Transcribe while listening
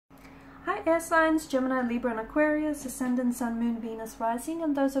Hi air signs, Gemini, Libra and Aquarius, Ascendant, Sun, Moon, Venus, Rising,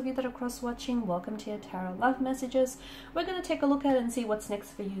 and those of you that are cross-watching, welcome to your Tarot Love Messages. We're going to take a look at it and see what's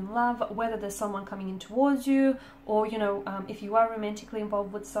next for you in love, whether there's someone coming in towards you, or, if you are romantically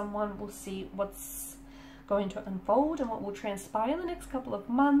involved with someone, we'll see what's going to unfold and what will transpire in the next couple of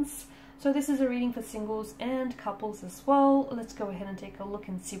months. So this is a reading for singles and couples as well. Let's go ahead and take a look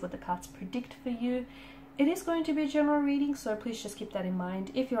and see what the cards predict for you. It is going to be a general reading, so please just keep that in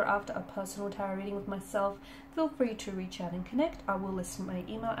mind. If you're after a personal tarot reading with myself, feel free to reach out and connect. I will list my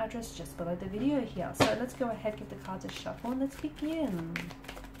email address just below the video here. So let's go ahead, give the cards a shuffle, and let's begin.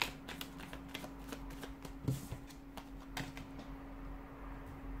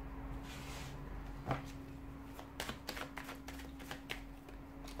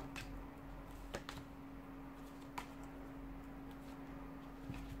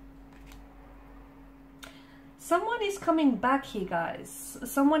 Someone is coming back here, guys.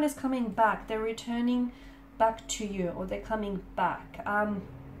 Someone is coming back. They're returning back to you, or they're coming back.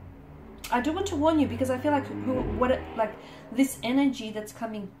 I do want to warn you, because I feel like this energy that's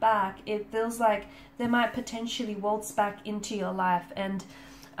coming back, it feels like they might potentially waltz back into your life and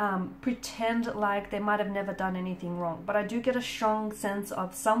pretend like they might have never done anything wrong. But I do get a strong sense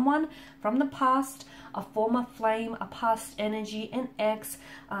of someone from the past, a former flame, a past energy, an ex,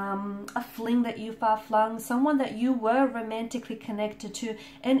 a fling that you far-flung, someone that you were romantically connected to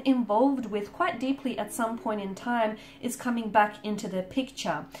and involved with quite deeply at some point in time is coming back into the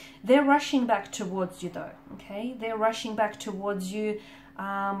picture. They're rushing back towards you though, okay? They're rushing back towards you.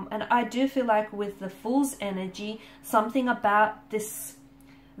 And I do feel like with the Fool's energy, something about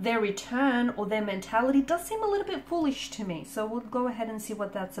their return or their mentality does seem a little bit foolish to me. So we'll go ahead and see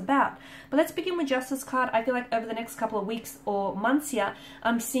what that's about. But let's begin with Justice card. I feel like over the next couple of weeks or months here,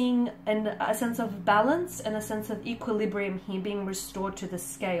 I'm seeing a sense of balance and a sense of equilibrium here being restored to the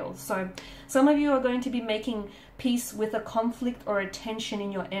scale. So some of you are going to be making peace with a conflict or a tension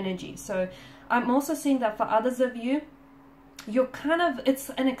in your energy. So I'm also seeing that for others of you, you're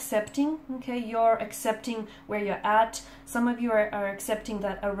it's an accepting, okay? You're accepting where you're at. Some of you are accepting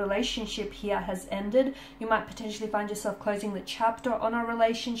that a relationship here has ended. You might potentially find yourself closing the chapter on a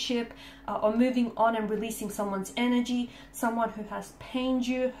relationship, or moving on and releasing someone's energy, someone who has pained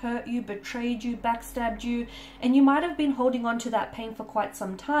you, hurt you, betrayed you, backstabbed you, and you might have been holding on to that pain for quite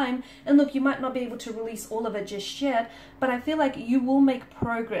some time. And look, you might not be able to release all of it just yet, but I feel like you will make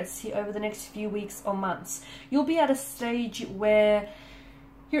progress here over the next few weeks or months. You'll be at a stage where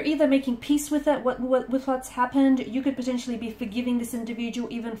you're either making peace with it, with what's happened. You could potentially be forgiving this individual,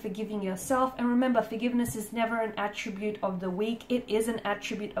 even forgiving yourself. And remember, forgiveness is never an attribute of the weak. It is an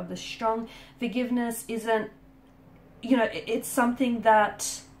attribute of the strong. Forgiveness isn't, it's something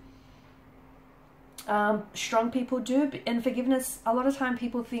that strong people do. And forgiveness, a lot of time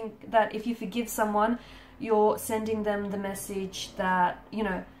people think that if you forgive someone, you're sending them the message that,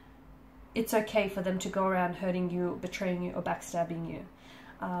 it's okay for them to go around hurting you, betraying you, or backstabbing you.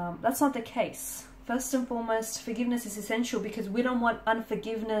 That's not the case. First and foremost, forgiveness is essential because we don't want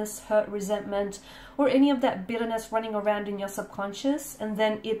unforgiveness, hurt, resentment, or any of that bitterness running around in your subconscious and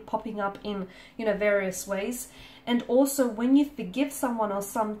then it popping up in, various ways. And also, when you forgive someone or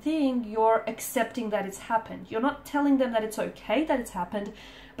something, you're accepting that it's happened. You're not telling them that it's okay that it's happened,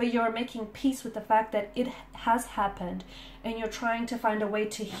 but you're making peace with the fact that it has happened, and you're trying to find a way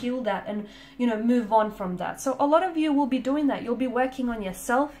to heal that and, move on from that. So a lot of you will be doing that. You'll be working on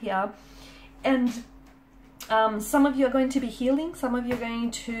yourself here, and some of you are going to be healing. Some of you are going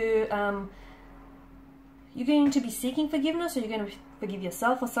to you're going to be seeking forgiveness, or you're going to forgive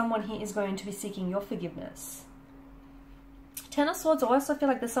yourself, or someone here is going to be seeking your forgiveness. Ten of Swords, I also feel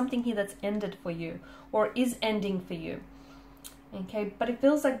like there's something here that's ended for you or is ending for you. Okay, but it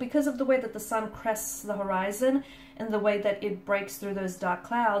feels like because of the way that the sun crests the horizon and the way that it breaks through those dark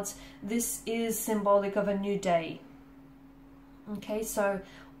clouds, this is symbolic of a new day. Okay, so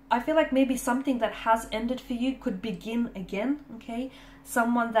I feel like maybe something that has ended for you could begin again, okay?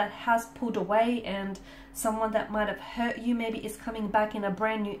 Someone that has pulled away and someone that might have hurt you maybe is coming back in a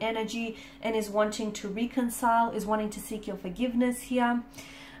brand new energy and is wanting to reconcile, is wanting to seek your forgiveness here.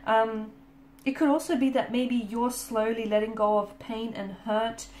 It could also be that maybe you're slowly letting go of pain and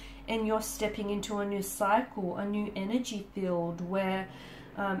hurt and you're stepping into a new cycle, a new energy field where,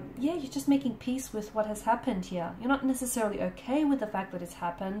 you're just making peace with what has happened here. You're not necessarily okay with the fact that it's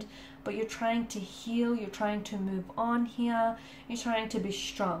happened, but you're trying to heal, you're trying to move on here, you're trying to be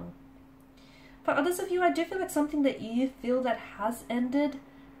strong. For others of you, I do feel like something that you feel that has ended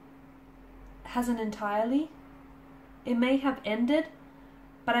hasn't entirely. It may have ended,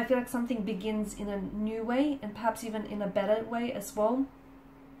 but I feel like something begins in a new way and perhaps even in a better way as well.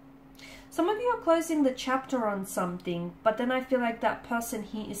 Some of you are closing the chapter on something, but then I feel like that person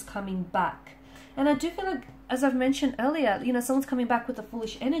here is coming back. And I do feel like, as I've mentioned earlier, you know, someone's coming back with a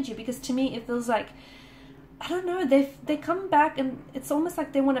foolish energy, because to me it feels like, I don't know, they come back and it's almost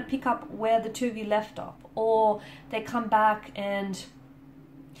like they want to pick up where the two of you left off, or they come back and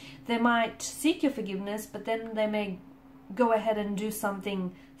they might seek your forgiveness, but then they may go ahead and do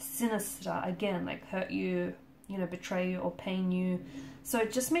something sinister again, like hurt you, you know, betray you or pain you. So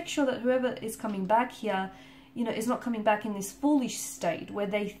just make sure that whoever is coming back here, you know, is not coming back in this foolish state where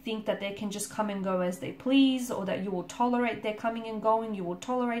they think that they can just come and go as they please, or that you will tolerate their coming and going, you will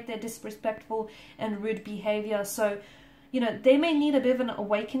tolerate their disrespectful and rude behavior. So, you know, they may need a bit of an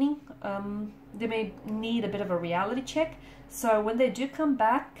awakening. They may need a bit of a reality check. So when they do come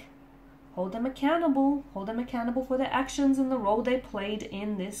back, hold them accountable. Hold them accountable for their actions and the role they played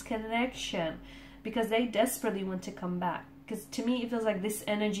in this connection, because they desperately want to come back. Because to me, it feels like this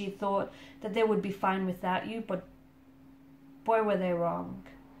energy thought that they would be fine without you, but boy, were they wrong.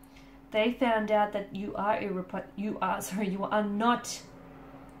 They found out that you are not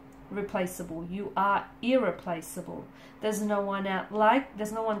replaceable. You are irreplaceable. There's no one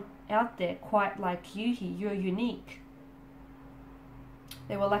out there quite like you here. You're unique.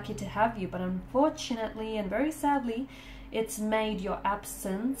 They were lucky to have you, but unfortunately and very sadly, it's made your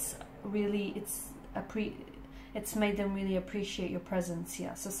absence really, it's made them really appreciate your presence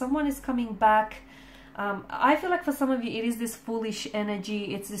here. So someone is coming back. I feel like for some of you, it is this foolish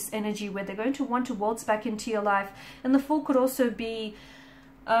energy. It's this energy where they're going to want to waltz back into your life. And the Fool could also be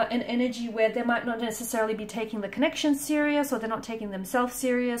an energy where they might not necessarily be taking the connection serious, or they're not taking themselves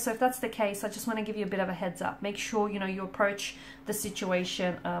serious. So if that's the case, I just want to give you a bit of a heads up. Make sure, you know, you approach the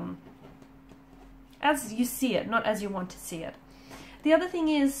situation as you see it, not as you want to see it. The other thing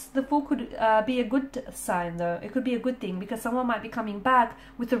is, the Fool could be a good sign, though. It could be a good thing, because someone might be coming back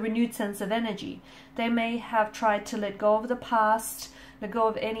with a renewed sense of energy. They may have tried to let go of the past, let go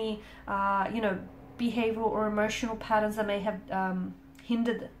of any, you know, behavioral or emotional patterns that may have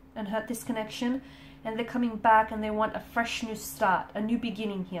hindered and hurt this connection. And they're coming back and they want a fresh new start, a new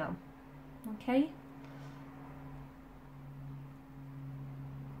beginning here. Okay?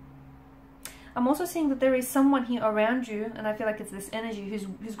 I'm also seeing that there is someone here around you, and I feel like it's this energy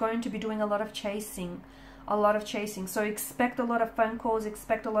who's going to be doing a lot of chasing. So expect a lot of phone calls,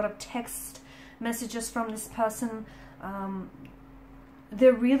 expect a lot of text messages from this person.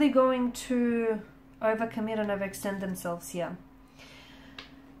 They're really going to overcommit and overextend themselves here.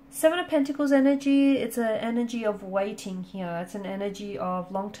 Seven of Pentacles energy, it's an energy of waiting here. It's an energy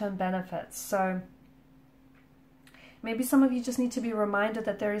of long-term benefits. So maybe some of you just need to be reminded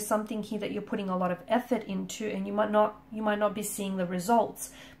that there is something here that you're putting a lot of effort into, and you might not be seeing the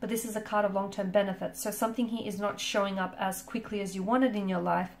results, but this is a card of long-term benefits. So something here is not showing up as quickly as you wanted in your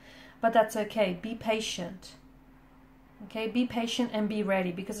life, but that's okay. Be patient. Okay, be patient and be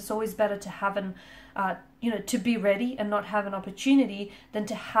ready, because it's always better to have an, you know, to be ready and not have an opportunity than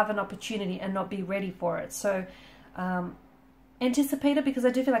to have an opportunity and not be ready for it. So anticipate it, because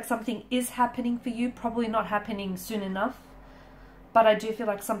I do feel like something is happening for you, probably not happening soon enough, but I do feel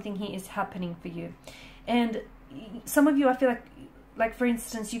like something here is happening for you. And some of you, I feel like for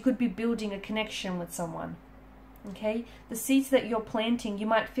instance, you could be building a connection with someone. Okay, the seeds that you're planting, you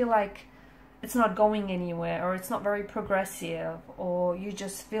might feel like it's not going anywhere, or it's not very progressive, or you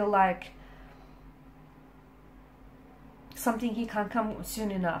just feel like something here can't come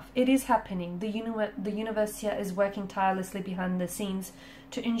soon enough. It is happening. The universe here is working tirelessly behind the scenes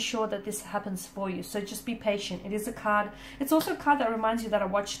to ensure that this happens for you. So just be patient. It is a card. It's also a card that reminds you that a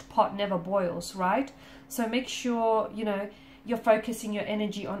watched pot never boils, right? So make sure, you know, you're focusing your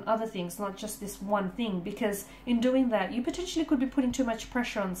energy on other things, not just this one thing, because in doing that, you potentially could be putting too much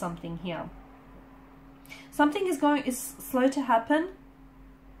pressure on something here. Something is slow to happen,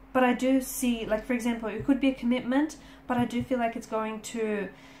 but I do see, like for example, it could be a commitment, but I do feel like it's going to,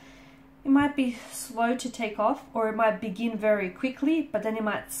 it might be slow to take off, or it might begin very quickly, but then it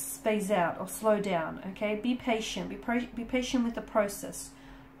might phase out or slow down. Okay, be patient. Be patient with the process.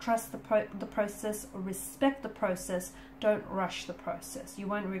 Trust the process, or respect the process. Don't rush the process. You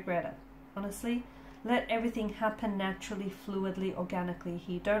won't regret it. Honestly, let everything happen naturally, fluidly, organically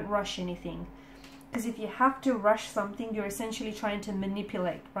here. Don't rush anything. Because if you have to rush something, you're essentially trying to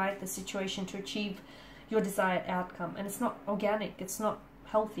manipulate, right, the situation to achieve your desired outcome. And it's not organic. It's not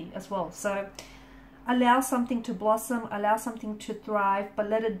healthy as well. So allow something to blossom, allow something to thrive, but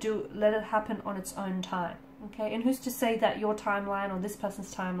let it happen on its own time. Okay? And who's to say that your timeline or this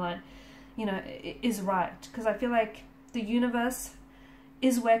person's timeline, you know, is right? Because I feel like the universe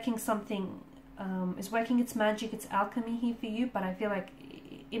is working something, is working its magic, its alchemy here for you, but I feel like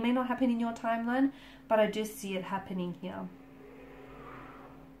it may not happen in your timeline, but I do see it happening here.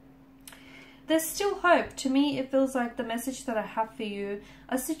 There's still hope. To me, it feels like the message that I have for you,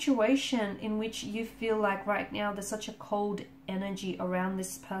 a situation in which you feel like right now there's such a cold energy around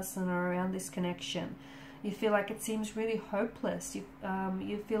this person or around this connection. You feel like it seems really hopeless. You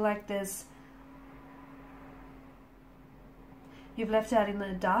feel like you've left out in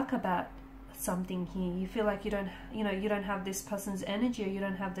the dark about something here. You feel like you don't have this person's energy, or you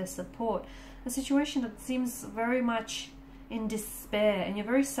don't have their support. A situation that seems very much in despair, and you're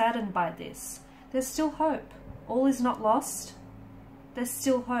very saddened by this. There's still hope. All is not lost. There's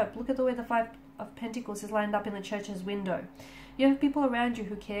still hope. Look at the way the Five of Pentacles is lined up in the Church's window. You have people around you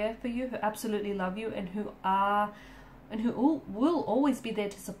who care for you, who absolutely love you, and who will always be there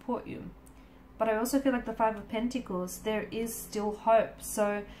to support you. But I also feel like the Five of Pentacles, there is still hope.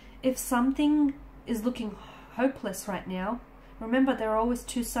 So if something is looking hopeless right now, remember, there are always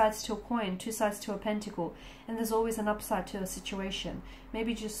two sides to a coin, two sides to a pentacle, and there's always an upside to a situation.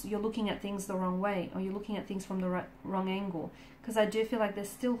 Maybe just you're looking at things the wrong way, or you're looking at things from the wrong angle. Because I do feel like there's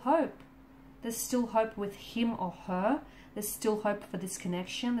still hope. There's still hope with him or her. There's still hope for this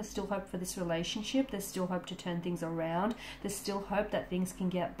connection. There's still hope for this relationship. There's still hope to turn things around. There's still hope that things can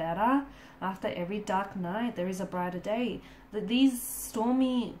get better. After every dark night, there is a brighter day. These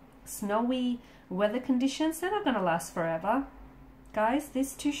stormy, snowy weather conditions, they're not going to last forever. Guys,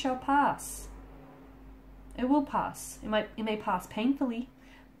 this too shall pass. It will pass. It may pass painfully,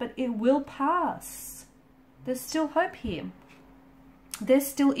 but it will pass. There's still hope here. They're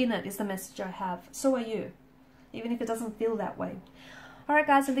still in it, is the message I have. So are you, even if it doesn't feel that way. Alright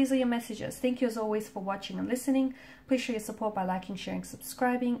guys, and these are your messages. Thank you as always for watching and listening. Please show your support by liking, sharing,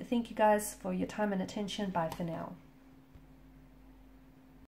 subscribing. Thank you guys for your time and attention. Bye for now.